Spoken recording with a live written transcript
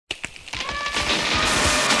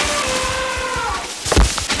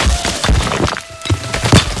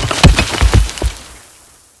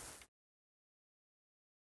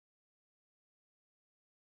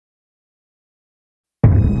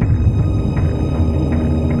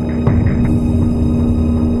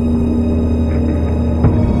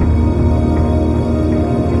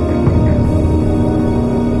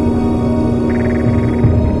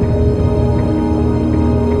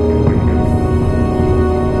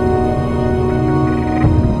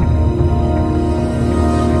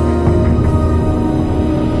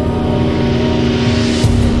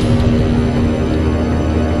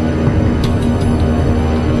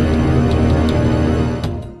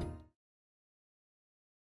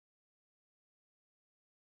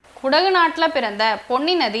குடகு நாட்டில் பிறந்த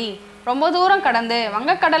பொன்னி நதி ரொம்ப தூரம் கடந்து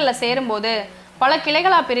வங்கக்கடலில் சேரும்போது பல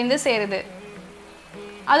கிளைகளாக பிரிந்து சேருது.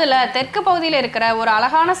 அதில் தெற்கு பகுதியில் இருக்கிற ஒரு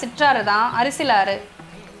அழகான சிற்றாறு தான் அரிசிலாறு.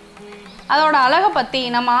 அதோட அழகை பற்றி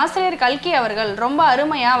நம்ம ஆசிரியர் கல்கி அவர்கள் ரொம்ப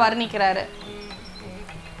அருமையாக வர்ணிக்கிறாரு.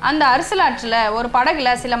 அந்த அரிசிலாற்றில் ஒரு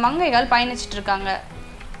படகுல சில மங்கைகள் பயணிச்சுட்டு இருக்காங்க.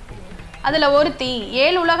 அதில் ஒருத்தி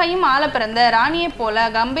 7 உலகையும் ஆள பிறந்த ராணியைப் போல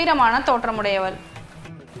கம்பீரமான தோற்றமுடையவள்.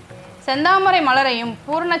 செந்தாமரை மலரையும்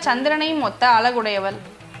பூர்ண சந்திரனையும் ஒத்த அழகுடையவள்.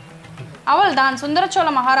 அவள்தான் சுந்தரச்சோழ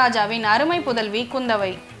மகாராஜாவின் அருமை புதல்வி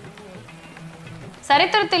குந்தவை.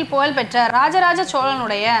 சரித்திரத்தில் புகழ்பெற்ற ராஜராஜ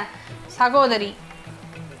சோழனுடைய சகோதரி.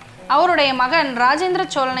 அவருடைய மகன் ராஜேந்திர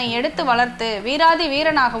சோழனை எடுத்து வளர்த்து வீராதி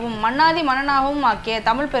வீரனாகவும் மன்னாதி மன்னனாகவும் ஆக்கிய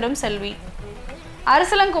தமிழ் பெரும் செல்வி.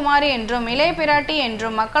 அரசலங்குமாரி என்றும் இளைய பிராட்டி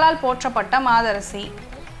என்றும் மக்களால் போற்றப்பட்ட மாதரசி.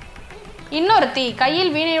 இன்னொருத்தி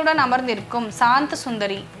கையில் வீணையுடன் அமர்ந்திருக்கும் சாந்த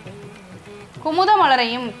சுந்தரி. குமுத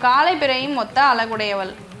மலரையும் காலை பிறையும் ஒத்த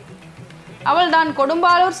அழகுடையவள். அவள்தான்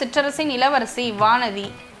கொடும்பாலூர் சிற்றரசின் இளவரசி வானதி.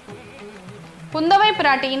 குந்தவை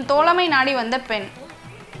பிராட்டியின் தோழமை நாடி வந்த பெண்.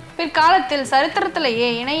 பிற்காலத்தில் சரித்திரத்திலேயே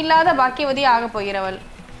இணையில்லாத பாக்கியவதி ஆகப் போகிறவள்.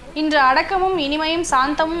 இன்று அடக்கமும் இனிமையும்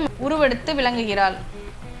சாந்தமும் உருவெடுத்து விளங்குகிறாள்.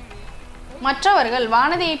 மற்றவர்கள்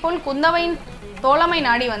வானதியைப் போல் குந்தவையின் தோழமை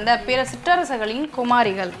நாடி வந்த பிற சிற்றரசர்களின்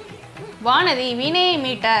குமாரிகள். வானதி வீணையை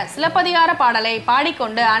மீட்ட சிலப்பதிகார பாடலை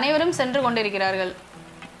பாடிக்கொண்டு அனைவரும் சென்று கொண்டிருக்கிறார்கள்.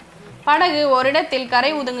 படகு ஓரிடத்தில்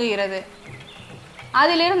கரை ஒதுங்குகிறது.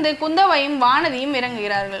 அதிலிருந்து குந்தவையும் வானதியும்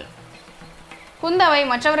இறங்குகிறார்கள். குந்தவை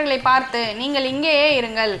மற்றவர்களை பார்த்து, நீங்கள் இங்கேயே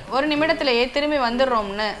இருங்கள், ஒரு நிமிடத்திலேயே திரும்பி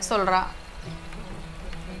வந்துடுறோம்னு சொல்றா.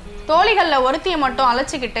 தோழிகளில் ஒருத்தியை மட்டும்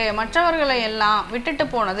அழைச்சிக்கிட்டு மற்றவர்களை எல்லாம் விட்டுட்டு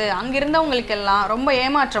போனது அங்கிருந்தவங்களுக்கெல்லாம் ரொம்ப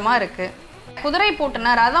ஏமாற்றமா இருக்கு. குதிரை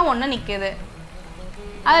பூட்டின ரதம் ஒன்று நிற்குது.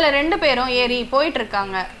 அதுல 2 பேரும் ஏறி போயிட்டு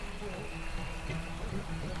இருக்காங்க.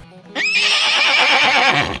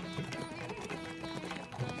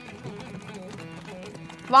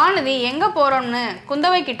 வானதி எங்க போறோம்னு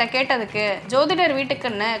குந்தவை கிட்ட கேட்டதுக்கு ஜோதிடர்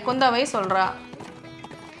வீட்டுக்குன்னு குந்தவை சொல்றா.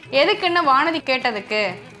 எதுக்குன்னு வானதி கேட்டதுக்கு,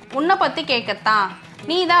 உன்னை பத்தி கேட்கத்தான்,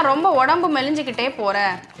 நீ தான் ரொம்ப உடம்பு மெலிஞ்சுக்கிட்டே போற,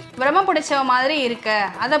 பிரம பிடிச்சவ மாதிரி இருக்க,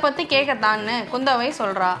 அதை பத்தி கேட்கத்தான்னு குந்தவை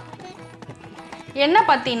சொல்றா. என்ன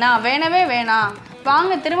பத்தினா வேணவே வேணாம்,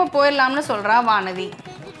 வாங்க திரும்ப போயிடலாம்னு சொல்றா வானதி.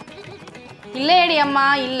 இல்லையடி அம்மா,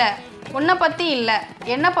 இல்லை, உன்னை பற்றி இல்லை,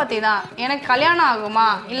 என்னை பற்றி தான். எனக்கு கல்யாணம் ஆகுமா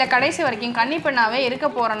இல்லை கடைசி வரைக்கும் கன்னி பெண்ணாவே இருக்க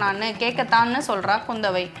போகிறேனான்னு கேட்கத்தான்னு சொல்கிறா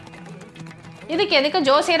குந்தவை. இதுக்கு எதுக்கு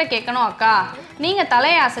ஜோசியரை கேட்கணும் அக்கா? நீங்கள்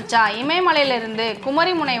தலையை அசைச்சா இமயமலையிலிருந்து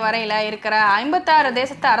குமரிமுனை வரையில் இருக்கிற 56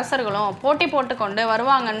 தேசத்து அரசர்களும் போட்டி போட்டுக்கொண்டு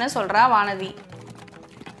வருவாங்கன்னு சொல்கிறா வானதி.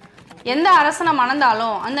 எந்த அரசனை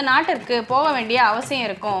மணந்தாலும் அந்த நாட்டிற்கு போக வேண்டிய அவசியம்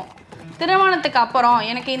இருக்கும். திருமணத்துக்கு அப்புறம்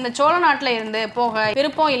எனக்கு இந்த சோழ நாட்டில் இருந்து போக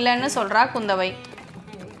விருப்பம் இல்லைன்னு சொல்கிறா குந்தவை.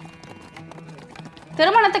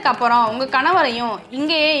 திருமணத்துக்கு அப்புறம் உங்கள் கணவரையும்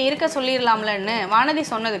இங்கேயே இருக்க சொல்லிடலாம்லன்னு வானதி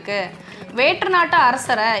சொன்னதுக்கு, வேற்று நாட்டு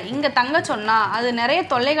அரசரை இங்கே தங்க சொன்னால் அது நிறைய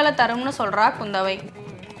தொல்லைகளை தரும்னு சொல்கிறா குந்தவை.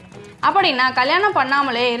 அப்படின்னா கல்யாணம்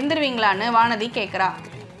பண்ணாமலே இருந்துருவீங்களான்னு வானதி கேட்குறா.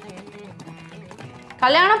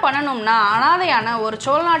 கல்யாணம் பண்ணணும்னா அனாதையான ஒரு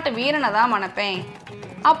சோழ நாட்டு வீரனை தான் மணப்பேன்.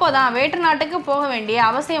 அப்போதான் வேற்று நாட்டுக்கு போக வேண்டிய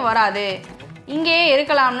அவசியம் வராது, இங்கேயே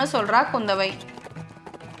இருக்கலாம்னு சொல்கிறா குந்தவை.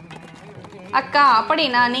 அக்கா,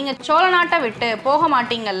 அப்படின்னா நீங்கள் சோழ நாட்டை விட்டு போக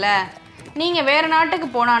மாட்டீங்கல்ல? நீங்கள் வேறு நாட்டுக்கு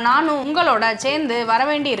போனால் நானும் உங்களோட சேர்ந்து வர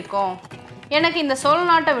வேண்டி இருக்கோம். எனக்கு இந்த சோழ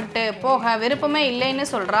நாட்டை விட்டு போக விருப்பமே இல்லைன்னு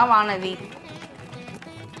சொல்கிறா வானதி.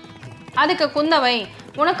 அதுக்கு குந்தவை,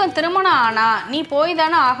 உனக்கும் திருமணம் ஆனால் நீ போய்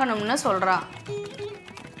தானே ஆகணும்னு சொல்கிறா.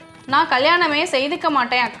 நான் கல்யாணமே செய்துக்க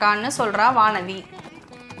மாட்டேன் அக்கான்னு சொல்கிறா வானதி.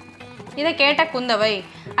 இதை கேட்ட குந்தவை,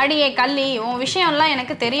 அடியே கள்ளி, உன் விஷயம்லாம்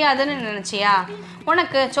எனக்கு தெரியாதுன்னு நினச்சியா?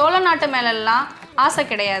 உனக்கு சோழ நாட்டு மேலெல்லாம் ஆசை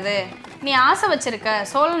கிடையாது. நீ ஆசை வச்சிருக்க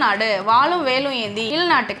சோழ நாடு வாளும் வேலும் ஏந்தி ஈழ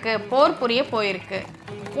நாட்டுக்கு போர் புரிய போயிருக்கு.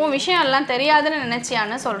 உன் விஷயம் எல்லாம் தெரியாதுன்னு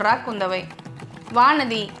நினைச்சியான்னு சொல்றா குந்தவை.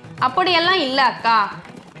 வானதி, அப்படியெல்லாம் இல்லை அக்கா,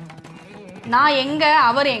 நான் எங்க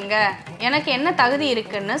அவர் எங்க, எனக்கு என்ன தகுதி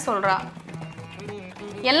இருக்குன்னு சொல்றா.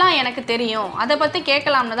 எல்லாம் எனக்கு தெரியும், அதை பத்தி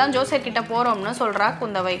கேட்கலாம்னு தான் ஜோசியர்கிட்ட போறோம்னு சொல்றா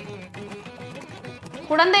குந்தவை.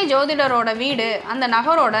 குடந்தை ஜோதிடரோட வீடு அந்த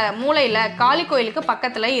நகரோட மூலையில காளி கோயிலுக்கு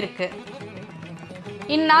பக்கத்துல இருக்கு.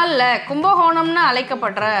 இந்நாள்ல கும்பகோணம்னு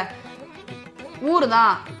அழைக்கப்படுற ஊர்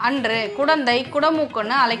தான் அன்று குடந்தை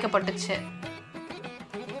குடமூக்குன்னு அழைக்கப்பட்டுச்சு.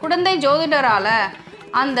 குடந்தை ஜோதிடரால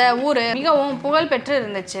அந்த ஊரு மிகவும் புகழ் பெற்று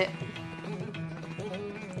இருந்துச்சு.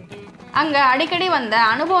 அங்க அடிக்கடி வந்த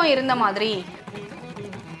அனுபவம் இருந்த மாதிரி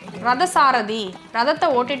ரதசாரதி ரதத்தை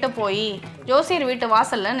ஓட்டிட்டு போய் ஜோசியர் வீட்டு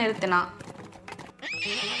வாசல்ல நிறுத்தினான்.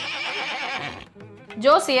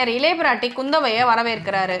 ஜோசியர் இளைய பிராட்டி குந்தவையை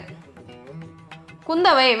வரவேற்கிறாரு.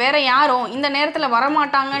 குந்தவை வேற யாரும் இந்த நேரத்தில்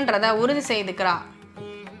வரமாட்டாங்கன்றத உறுதி செய்துக்கிறா.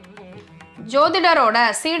 ஜோதிடரோட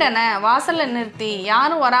சீடனை வாசல்ல நிறுத்தி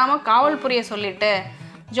யாரும் வராம காவல் புரிய சொல்லிட்டு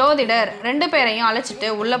ஜோதிடர் 2 பேரையும் அழைச்சிட்டு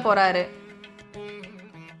உள்ள போறாரு.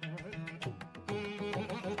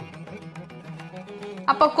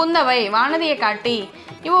 அப்ப குந்தவை வானதியை காட்டி,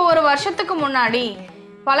 இவ 1 வருஷத்துக்கு முன்னாடி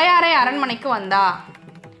பழையாறை அரண்மனைக்கு வந்தா.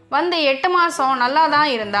 வந்து 8 மாசம் நல்லா தான்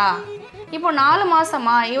இருந்தா. இப்போ 4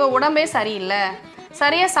 மாசமா இவ உடம்பே சரியில்லை,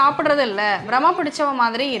 சரியா சாப்பிட்றது இல்லை, பிரம பிடிச்சவ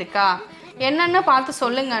மாதிரி இருக்கா, என்னன்னு பார்த்து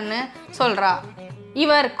சொல்லுங்கன்னு சொல்றா.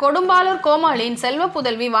 இவர் கொடும்பாலூர் கோமாளின் செல்வ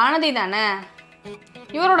புதல்வி வானதி தானே.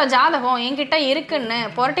 இவரோட ஜாதகம் என்கிட்ட இருக்குன்னு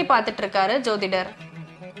புரட்டி பார்த்துட்டு இருக்காரு ஜோதிடர்.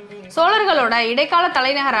 சோழர்களோட இடைக்கால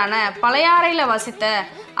தலைநகரான பழையாறையில வசித்த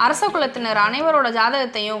அரச குலத்தினர் அனைவரோட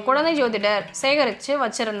ஜாதகத்தையும் குழந்தை ஜோதிடர் சேகரித்து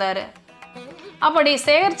வச்சிருந்தாரு. அப்படி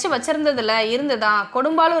சேகரித்து வச்சிருந்ததுல இருந்துதான்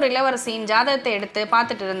கொடும்பாலூர் இளவரசியின் ஜாதகத்தை எடுத்து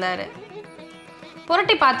பார்த்துட்டு இருந்தாரு.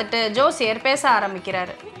 புரட்டி பார்த்துட்டு ஜோசியர் பேச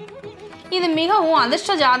ஆரம்பிக்கிறாரு. இது மிகவும்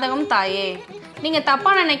அதிர்ஷ்ட ஜாதகம் தாயே, நீங்க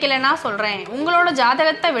தப்பா நினைக்கலன்னா சொல்றேன். உங்களோட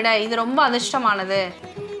ஜாதகத்தை விட இது ரொம்ப அதிர்ஷ்டமானது.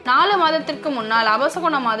 4 மாதத்திற்கு முன்னால்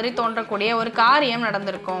அபசகுணம் மாதிரி தோன்றக்கூடிய ஒரு காரியம்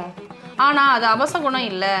நடந்திருக்கும். ஆனா அது அபசகுணம்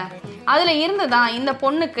இல்லை. அதுல இருந்துதான் இந்த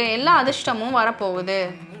பொண்ணுக்கு எல்லா அதிர்ஷ்டமும் வரப்போகுது.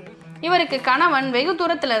 இவருக்கு கணவன் வெகு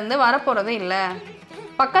தூரத்துல இருந்து வரப்போறது இல்லை,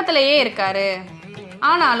 பக்கத்திலேயே இருக்காரு.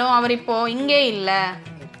 ஆனாலும் அவர் இப்போ இங்கே இல்லை,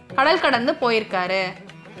 கடல் கடந்து போயிருக்காரு.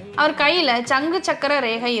 அவர் கையில சங்கு சக்கர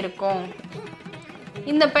ரேகை இருக்கும்.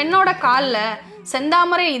 இந்த பெண்ணோட காலில்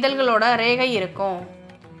செந்தாமரை இதழ்களோட ரேகை இருக்கும்.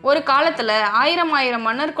 ஒரு காலத்துல 1000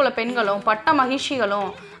 மன்னர் குல பெண்களும் பட்ட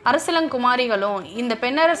மகிழ்ச்சிகளும் அரசிலங்குமாரிகளும் இந்த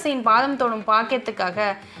பெண்ணரசியின் பாதம் தொடும் பாக்கியத்துக்காக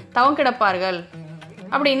தவம் கிடப்பார்கள்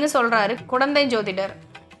அப்படின்னு சொல்றாரு குடந்தை ஜோதிடர்.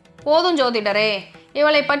 போதும் ஜோதிடரே,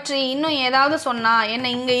 இவளை பற்றி இன்னும் ஏதாவது சொன்னா என்னை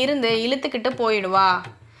இங்க இருந்து இழுத்துக்கிட்டு போயிடுவா.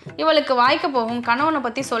 இவளுக்கு வாய்க்க போகும் கணவனை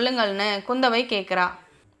பத்தி சொல்லுங்கள்னு குந்தவை கேட்கிறா.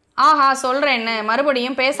 ஆஹா சொல்றேன்னு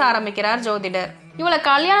மறுபடியும் பேச ஆரம்பிக்கிறார் ஜோதிடர். இவளை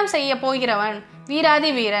கல்யாணம் செய்ய போகிறவன்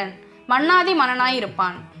வீராதி வீரன், மன்னாதி மன்னனாய்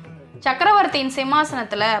இருப்பான். சக்கரவர்த்தியின்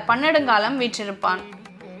சிம்மாசனத்துல 12 காலம் வீற்றிருப்பான்.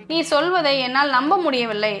 நீ சொல்வதை என்னால் நம்ப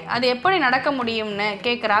முடியவில்லை, அது எப்படி நடக்க முடியும்னு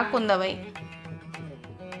கேட்கிறா குந்தவை.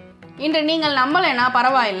 இன்று நீங்கள் நம்பலைன்னா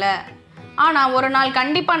பரவாயில்ல, ஆனா ஒரு நாள்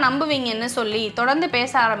கண்டிப்பா நம்புவீங்கன்னு சொல்லி தொடர்ந்து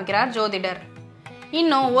பேச ஆரம்பிக்கிறார் ஜோதிடர்.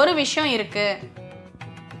 இன்னும் ஒரு விஷயம் இருக்கு.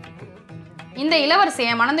 இந்த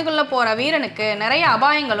இளவரசியை மணந்துக்குள்ள போற வீரனுக்கு நிறைய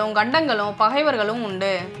அபாயங்களும் கண்டங்களும் பகைவர்களும்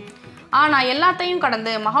உண்டு. ஆனா எல்லாத்தையும்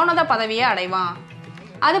கடந்து மகோன்னத பதவியை அடைவான்.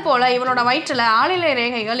 அதுபோல இவளோட வயிற்றுல ஆளிலை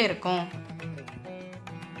ரேகைகள் இருக்கும்.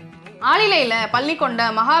 ஆளிலையில பள்ளி கொண்ட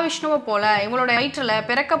மகாவிஷ்ணுவை போல இவளோட வயிற்றுல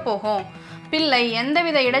பிறக்க போகும் பிள்ளை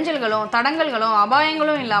எந்தவித இடைஞ்சல்களும் தடங்கல்களும்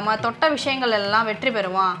அபாயங்களும் இல்லாம தொட்ட விஷயங்கள் எல்லாம் வெற்றி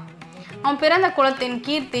பெறுவான். அவன் பிறந்த குலத்தின்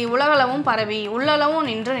கீர்த்தி உலகளவும் பரவி உள்ளளவும்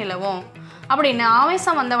நின்று நிலவும் அப்படின்னு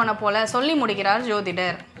ஆவேசம் வந்தவனை போல சொல்லி முடிக்கிறார்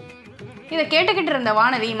ஜோதிடர். இதை கேட்டுக்கிட்டு இருந்த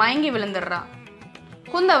வானதி மயங்கி விழுந்துடுறா.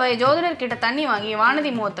 குந்தவை ஜோதிடர் கிட்ட தண்ணி வாங்கி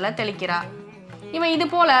வானதி முகத்துல தெளிக்கிறா. இவன் இது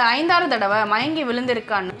போல 5-6 தடவை மயங்கி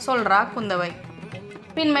விழுந்திருக்கான்னு சொல்றா குந்தவை.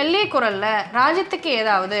 பின் மெல்லிய குரல்ல, ராஜ்யத்துக்கு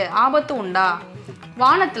ஏதாவது ஆபத்து உண்டா?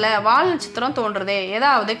 வானத்துல வால் நட்சத்திரம் தோன்றுதே,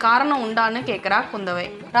 ஏதாவது காரணம் உண்டான்னு கேட்கிறா குந்தவை.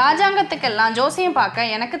 ராஜாங்கத்துக்கெல்லாம் ஜோசியம்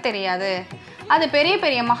பார்க்க எனக்கு தெரியாது, அது பெரிய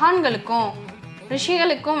பெரிய மகான்களுக்கும்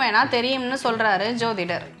ரிஷிகளுக்கும் வேணா தெரியும்னு சொல்றாரு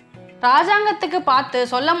ஜோதிடர். ராஜாங்கத்துக்கு பார்த்து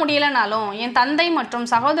சொல்ல முடியலனாலும் என் தந்தை மற்றும்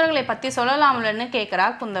சகோதரர்களை பத்தி சொல்லலாம்லன்னு கேட்கிறா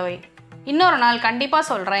குந்தவை. இன்னொரு நாள் கண்டிப்பா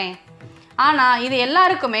சொல்றேன், ஆனா இது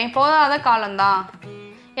எல்லாருக்குமே போதாத காலம்தான்.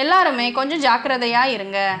 எல்லாருமே கொஞ்சம் ஜாக்கிரதையா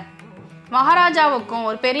இருங்க. மகாராஜாவுக்கும்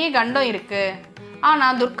ஒரு பெரிய கண்டம் இருக்கு, ஆனா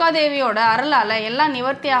துர்காதேவியோட அருளால எல்லாம்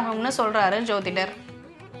நிவர்த்தி ஆகும்னு சொல்றாரு ஜோதிடர்.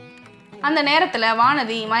 அந்த நேரத்துல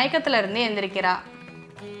வானதி மயக்கத்துல இருந்து எந்திரிக்கிறா.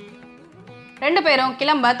 2 பேரும்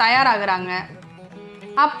கிளம்ப தயாராகிறாங்க.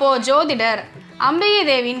 அப்போ ஜோதிடர், அம்பிகை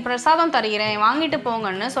தேவியின் பிரசாதம் தருகிறேன் வாங்கிட்டு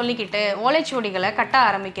போங்கன்னு சொல்லிக்கிட்டு ஓலைச்சுவடிகளை கட்ட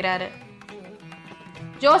ஆரம்பிக்கிறாரு.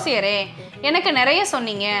 ஜோசியரே, எனக்கு நிறைய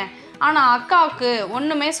சொன்னீங்க, ஆனா அக்காவுக்கு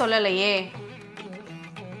ஒண்ணுமே சொல்லலையே.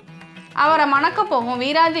 அவரை மணக்க போகும்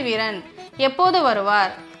வீராதி வீரன் எப்போது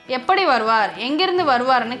வருவார், எப்படி வருவார், எங்கிருந்து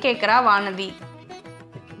வருவார்னு கேட்கிறா வானதி.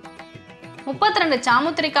 32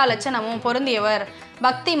 சாமுத்திரிகா லட்சணமும் பொருந்தியவர்,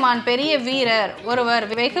 பக்திமான் பெரிய வீரர் ஒருவர்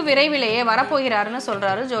வெகு விரைவிலேயே வரப்போகிறாருன்னு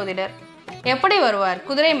சொல்றாரு ஜோதிடர். எப்படி வருவார்?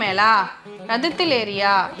 குதிரை மேலா, ரதத்தில்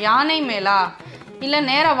ஏறியா, யானை மேலா, இல்ல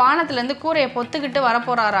நேர வானத்துல இருந்து கூரையை பொத்துக்கிட்டு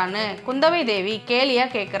வரப்போறாரான்னு குந்தவை தேவி கேலியா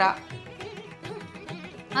கேட்கிறா.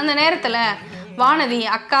 அந்த நேரத்துல வானதி,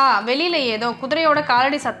 அக்கா வெளியில ஏதோ குதிரையோட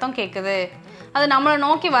காலடி சத்தம் கேக்குது, அது நம்மளை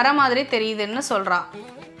நோக்கி வர மாதிரி தெரியுதுன்னு சொல்றா.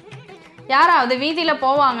 யாராவது வீதியில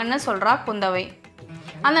போவாங்கன்னு சொல்றா குந்தவை.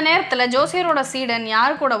 அந்த நேரத்துல ஜோசியரோட சீடன்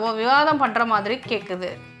யாரு கூடவோ விவாதம் பண்ற மாதிரி கேக்குது.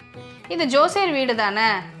 இது ஜோசியர் வீடு தானே,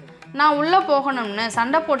 நான் உள்ளே போகணும்னு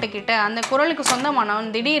சண்டை போட்டுக்கிட்டு அந்த குரலுக்கு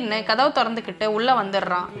சொந்தமானவன் திடீர்னு கதவு திறந்துக்கிட்டு உள்ளே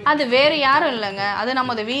வந்துடுறான். அது வேறு யாரும் இல்லைங்க, அது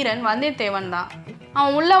நமது வீரன் வந்தியத்தேவன் தான்.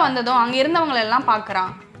 அவன் உள்ளே வந்ததும் அங்கே இருந்தவங்களெல்லாம்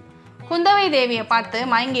பார்க்குறான். குந்தவை தேவியை பார்த்து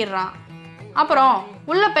மயங்கிடுறான். அப்புறம்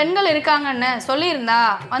உள்ள பெண்கள் இருக்காங்கன்னு சொல்லியிருந்தா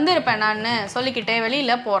வந்திருப்பேன் நான்னு சொல்லிக்கிட்டே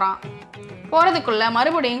வெளியில் போகிறான். போகிறதுக்குள்ள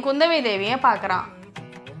மறுபடியும் குந்தவை தேவியை பார்க்குறான்.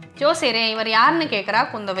 ஜோசியரே, இவர் யாருன்னு கேட்குறா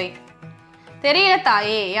குந்தவை. தெரியல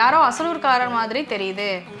தாயே, யாரோ அசலூர்காரர் மாதிரி தெரியுது,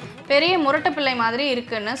 பெரிய முரட்டு பிள்ளை மாதிரி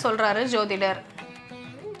இருக்குன்னு சொல்கிறாரு ஜோதிடர்.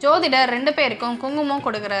 ஜோதிடர் 2 பேருக்கும் குங்குமம்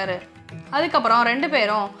கொடுக்குறாரு. அதுக்கப்புறம் 2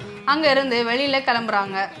 பேரும் அங்கேருந்து வெளியில்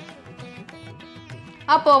கிளம்புறாங்க.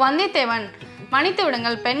 அப்போது வந்தியத்தேவன், மன்னித்து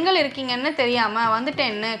விடுங்கள், பெண்கள் இருக்கீங்கன்னு தெரியாமல்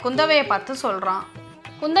வந்துட்டேன்னு குந்தவையை பார்த்து சொல்கிறான்.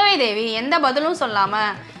 குந்தவை தேவி எந்த பதிலும்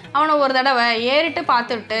சொல்லாமல் அவனை ஒரு தடவை ஏறிட்டு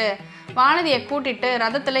பார்த்துட்டு வானதியை கூட்டிட்டு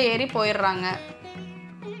ரதத்தில் ஏறி போயிடுறாங்க.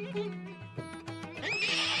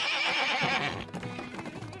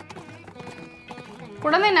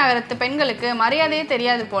 குடந்தை நகரத்து பெண்களுக்கு மரியாதையே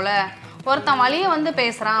தெரியாது போல. ஒருத்தன் வழியே வந்து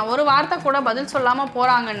பேசுகிறான், ஒரு வார்த்தை கூட பதில் சொல்லாமல்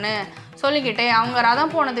போகிறாங்கன்னு சொல்லிக்கிட்டே அவங்க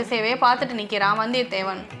ரதம் போன திசையவே பார்த்துட்டு நிற்கிறான்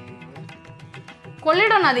வந்தியத்தேவன்.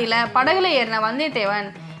 கொள்ளிடம் நதியில் படகுல ஏறின வந்தியத்தேவன்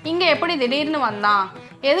இங்கே எப்படி திடீர்னு வந்தான்,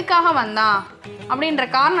 எதுக்காக வந்தான் அப்படின்ற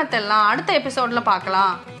காரணத்தெல்லாம் அடுத்த எபிசோடில்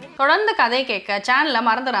பார்க்கலாம். தொடர்ந்து கதை கேட்க சேனலை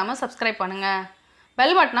மறந்துடாமல் சப்ஸ்கிரைப் பண்ணுங்கள்,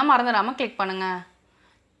 பெல் பட்டனை மறந்துடாமல் கிளிக் பண்ணுங்கள்.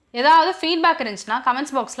 ஏதாவது ஃபீட்பேக் இருந்துச்சுன்னா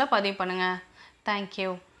கமெண்ட்ஸ் பாக்ஸில் பதிவு பண்ணுங்கள்.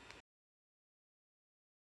 தேங்க்யூ.